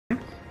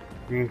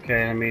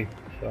Okay, let me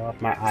show off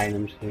my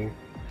items here.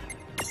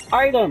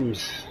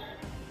 Items!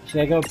 Should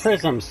I go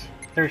prisms?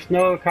 There's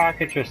no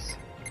cockatrice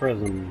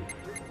prism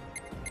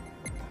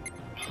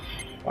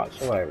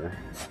whatsoever.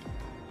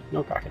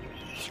 No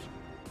cockatrice.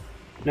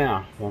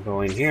 Now, we'll go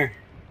in here.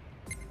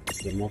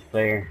 Get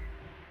multiplayer.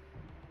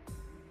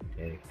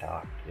 Tick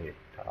tock, tick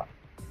tock.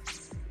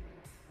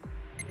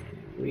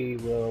 And we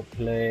will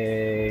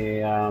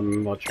play,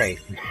 we'll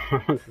trade.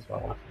 This is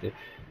what I want to do.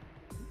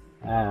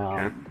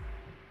 Okay.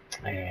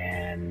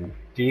 And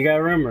do you got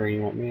a room or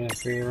you want me to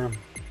create a room?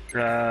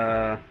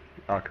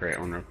 I'll create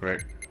one real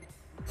quick.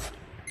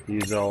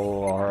 Use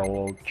our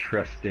old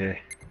trusty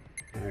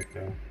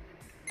Okay.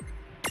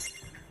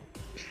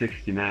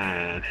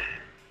 69.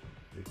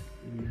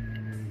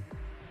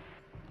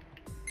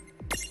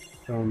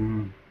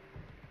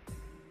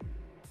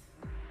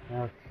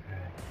 Okay.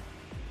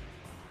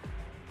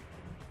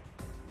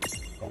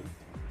 Boom.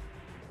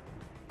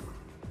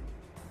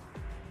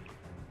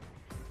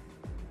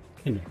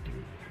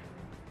 Connecting.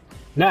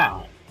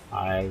 Now,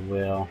 I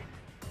will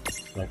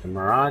select the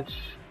Mirage.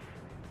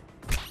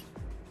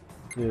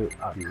 Do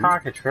a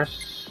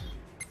cockatrice.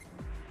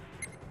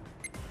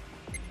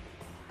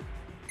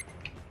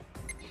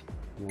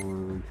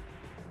 One.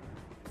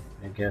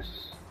 I guess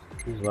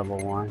he's level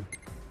 1.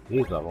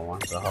 He's level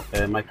 1, so I'll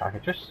play my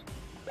cockatrice.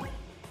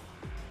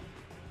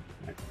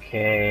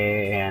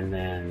 Okay, and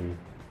then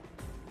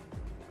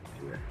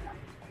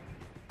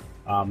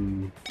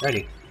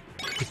ready.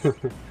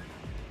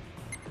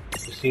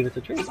 Proceed with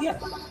the trade?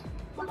 Yes.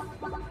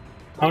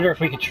 I wonder if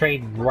we could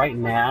trade right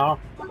now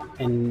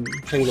and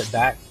trade it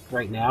back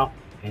right now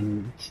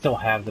and still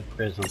have the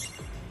prism.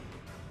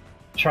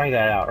 Try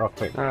that out real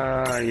quick.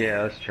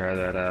 Yeah, let's try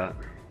that out.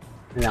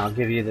 And I'll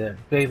give you the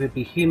baby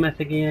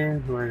behemoth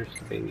again. Where's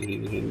the baby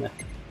behemoth?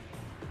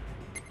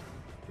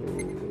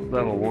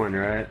 Level 1,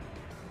 right?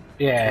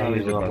 Yeah, Oh,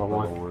 he's level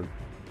 1. Level 1.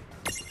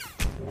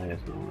 That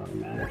doesn't really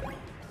matter.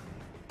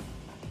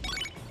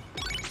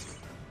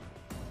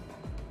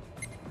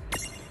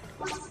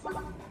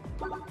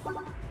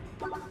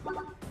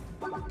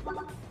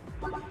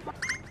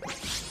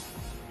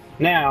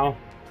 Now,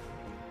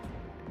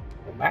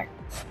 go back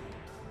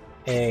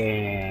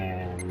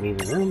and leave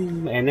the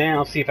room, and then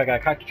I'll see if I got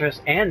a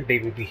cockatrice and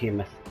baby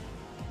behemoth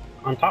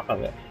on top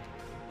of it.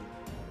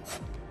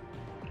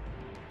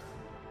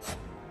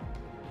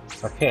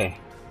 Okay.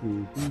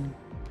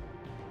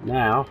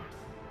 Now,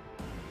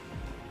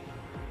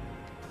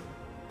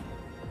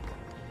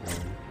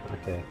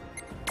 okay.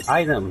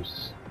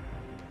 Items.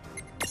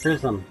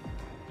 Prism.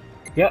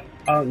 Yep.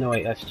 Oh no,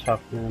 wait, that's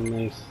tough. Let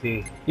me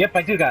see. Yep,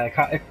 I do got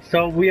a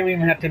so we don't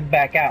even have to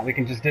back out. We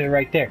can just do it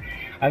right there.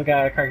 I've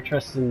got a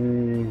cockatrice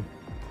and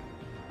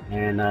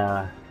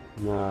nice.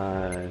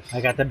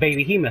 I got the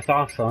baby behemoth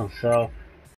also. So